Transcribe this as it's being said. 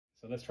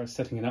So let's try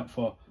setting it up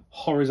for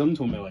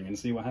horizontal milling and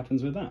see what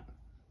happens with that.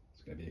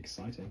 It's going to be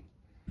exciting.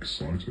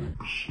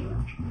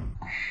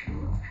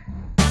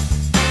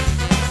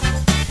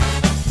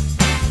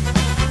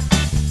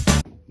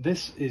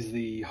 This is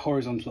the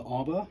horizontal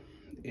arbor.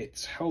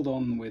 It's held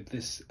on with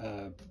this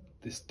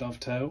this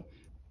dovetail.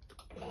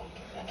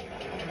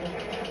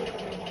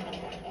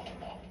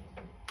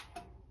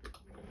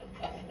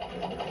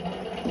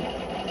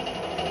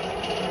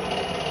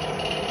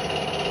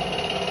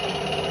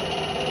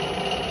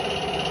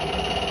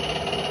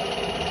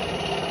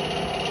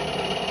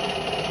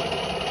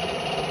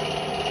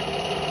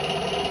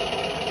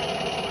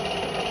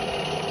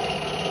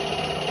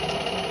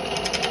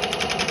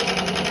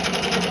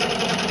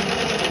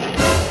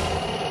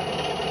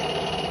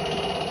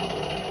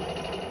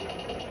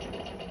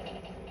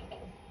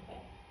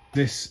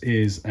 This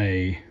is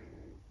a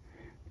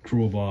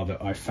drawbar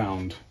that I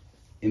found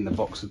in the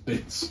box of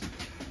bits,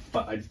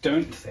 but I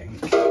don't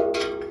think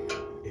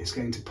it's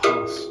going to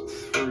pass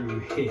through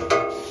here.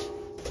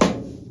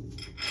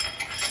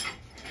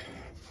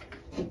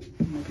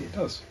 Maybe it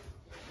does.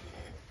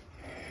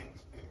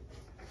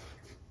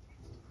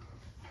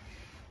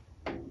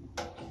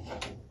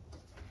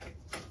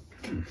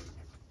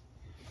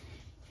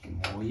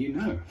 The more you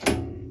know.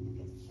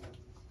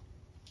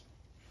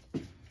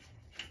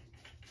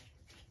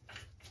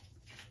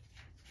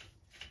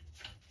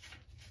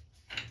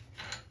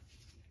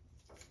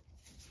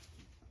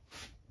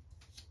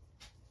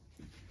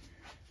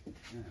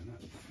 Man,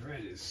 that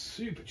thread is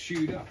super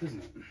chewed up,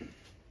 isn't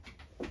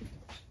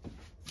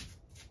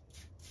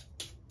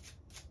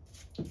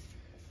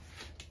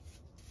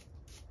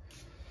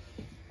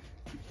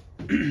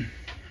it?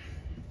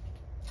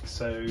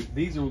 So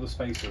these are all the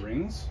spacer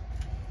rings.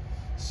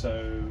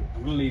 So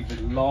I'm going to leave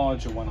the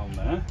larger one on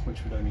there,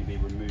 which would only be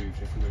removed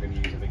if we were going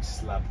to use a big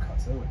slab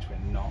cutter, which we're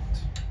not.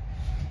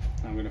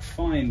 I'm going to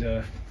find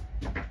a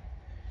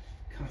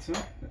cutter,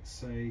 let's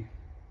say,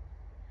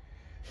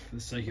 for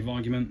the sake of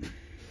argument,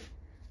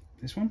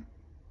 this one,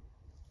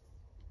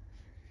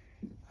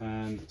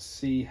 and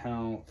see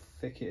how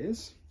thick it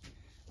is.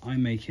 I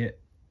make it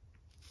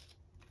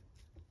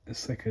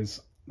as thick as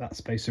that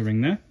spacer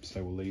ring there,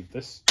 so we'll leave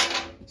this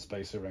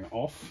spacer ring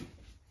off.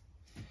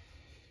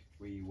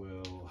 We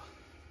will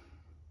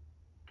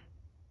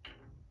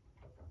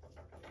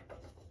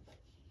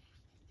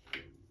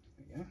there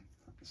we go,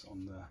 that's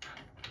on the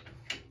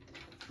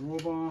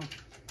drawbar,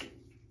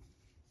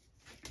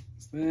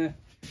 it's there.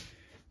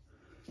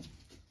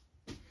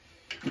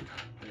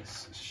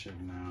 This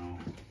should now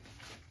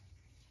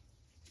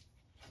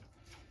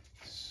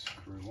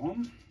screw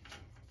on.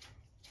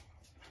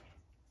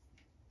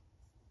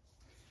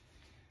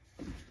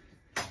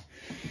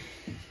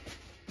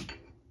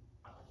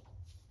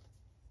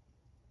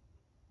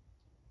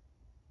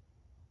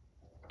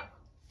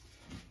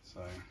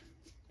 So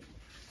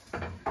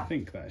I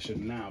think that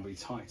should now be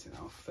tight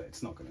enough that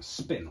it's not going to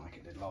spin like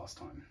it did last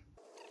time.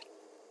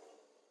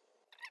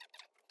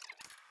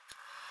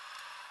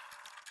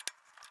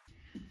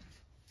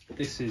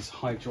 This is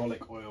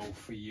hydraulic oil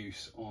for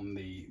use on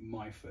the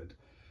Myford,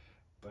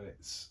 but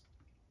it's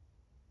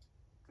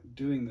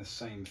doing the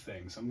same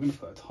thing. So I'm going to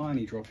put a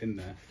tiny drop in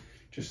there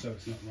just so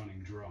it's not running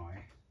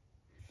dry.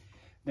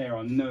 There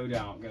are no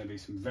doubt going to be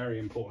some very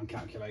important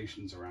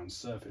calculations around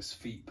surface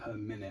feet per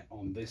minute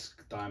on this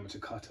diameter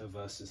cutter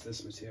versus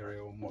this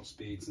material and what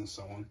speeds and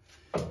so on.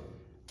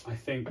 I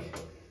think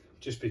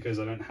just because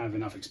I don't have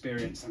enough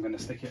experience, I'm going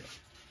to stick it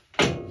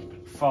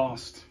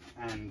fast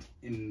and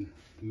in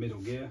the middle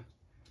gear.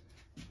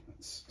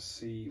 Let's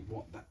see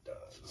what that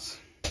does.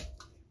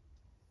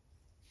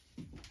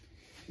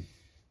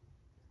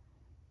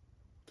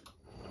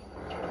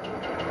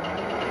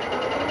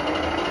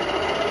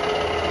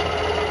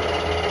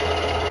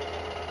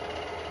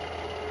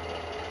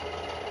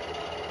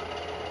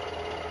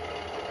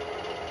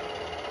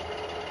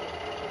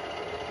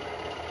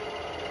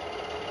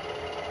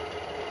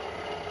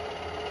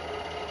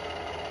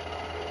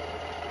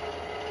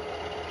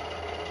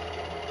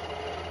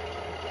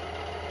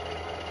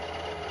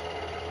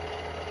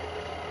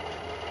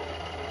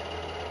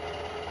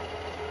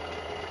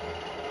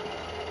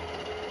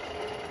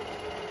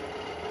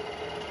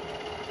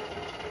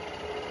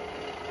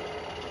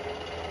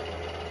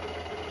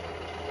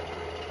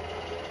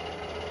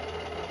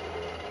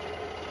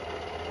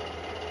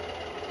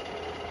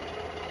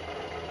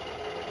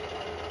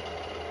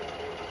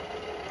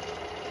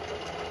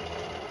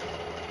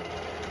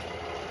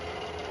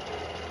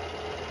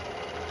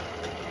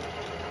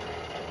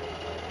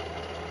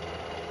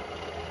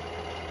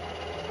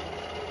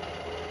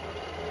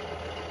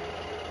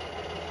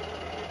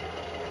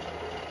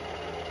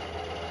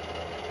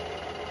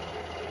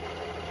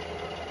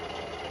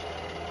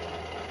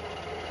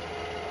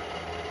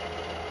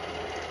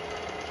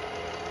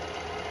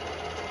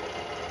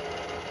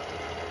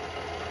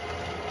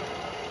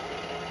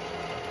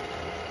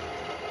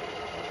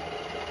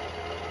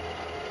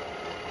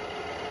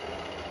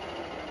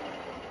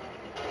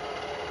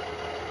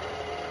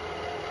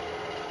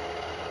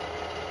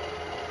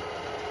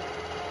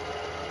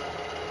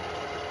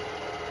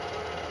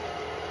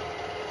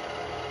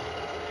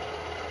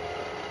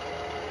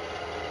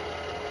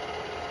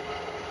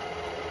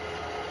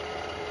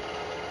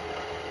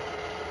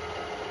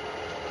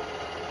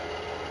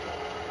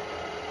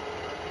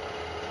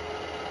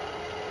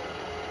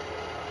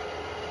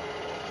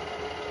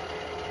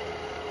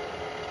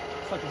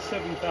 It's like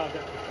a 7th hour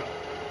depth of cut.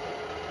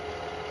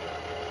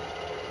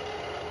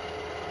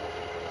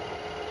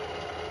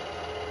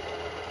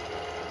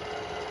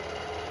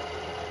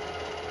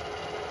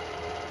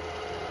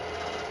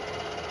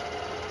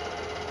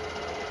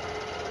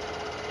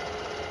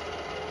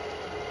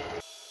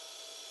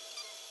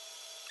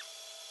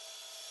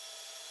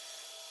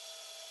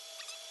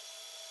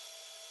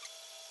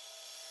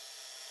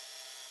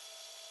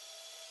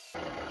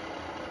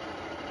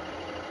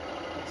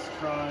 Let's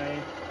try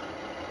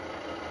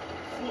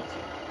 40.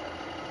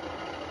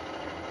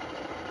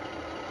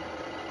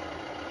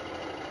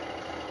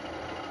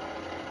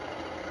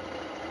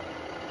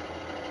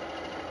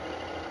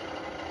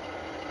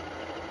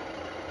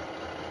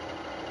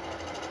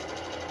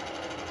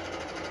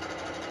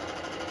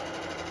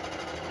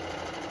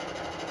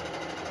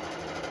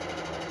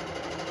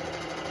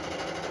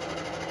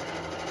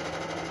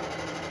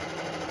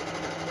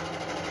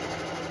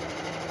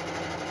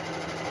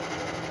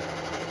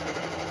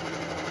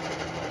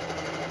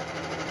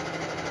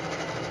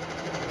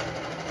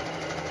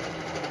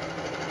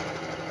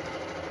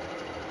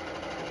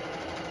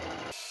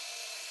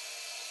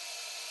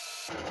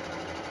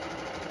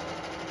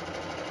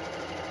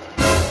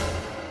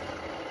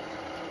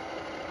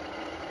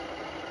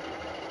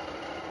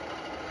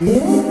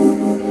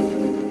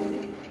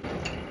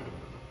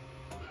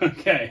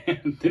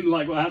 Okay, didn't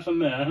like what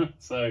happened there,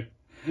 so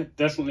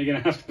definitely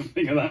going to have to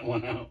figure that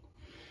one out.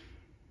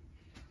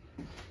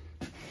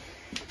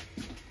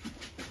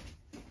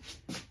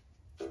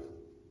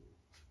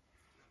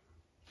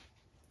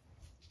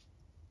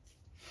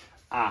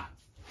 Ah,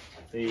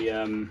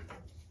 the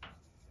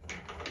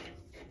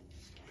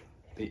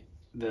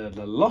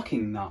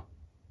locking nut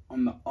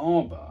on the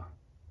arbor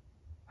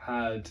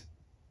had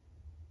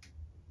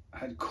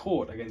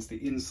caught against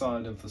the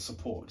inside of the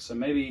support, so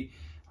maybe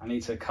I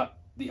need to cut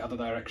the other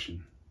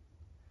direction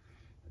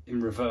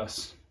in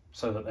reverse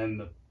so that then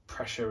the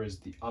pressure is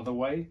the other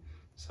way,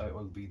 so it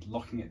will be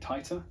locking it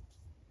tighter.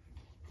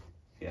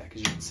 Yeah,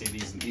 because you can see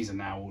these are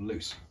now all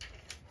loose.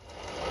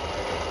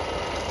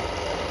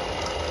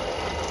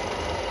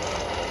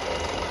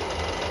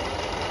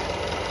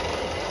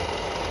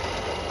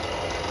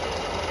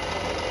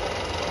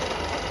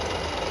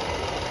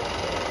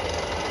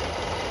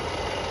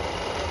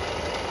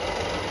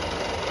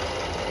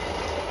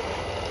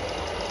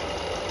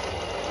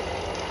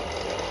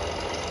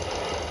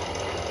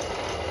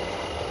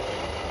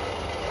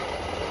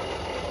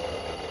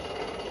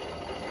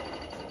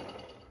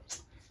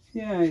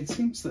 Yeah, it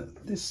seems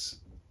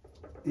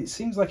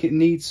like it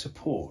needs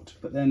support,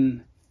 but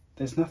then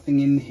there's nothing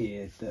in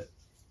here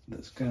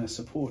that's going to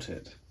support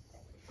it.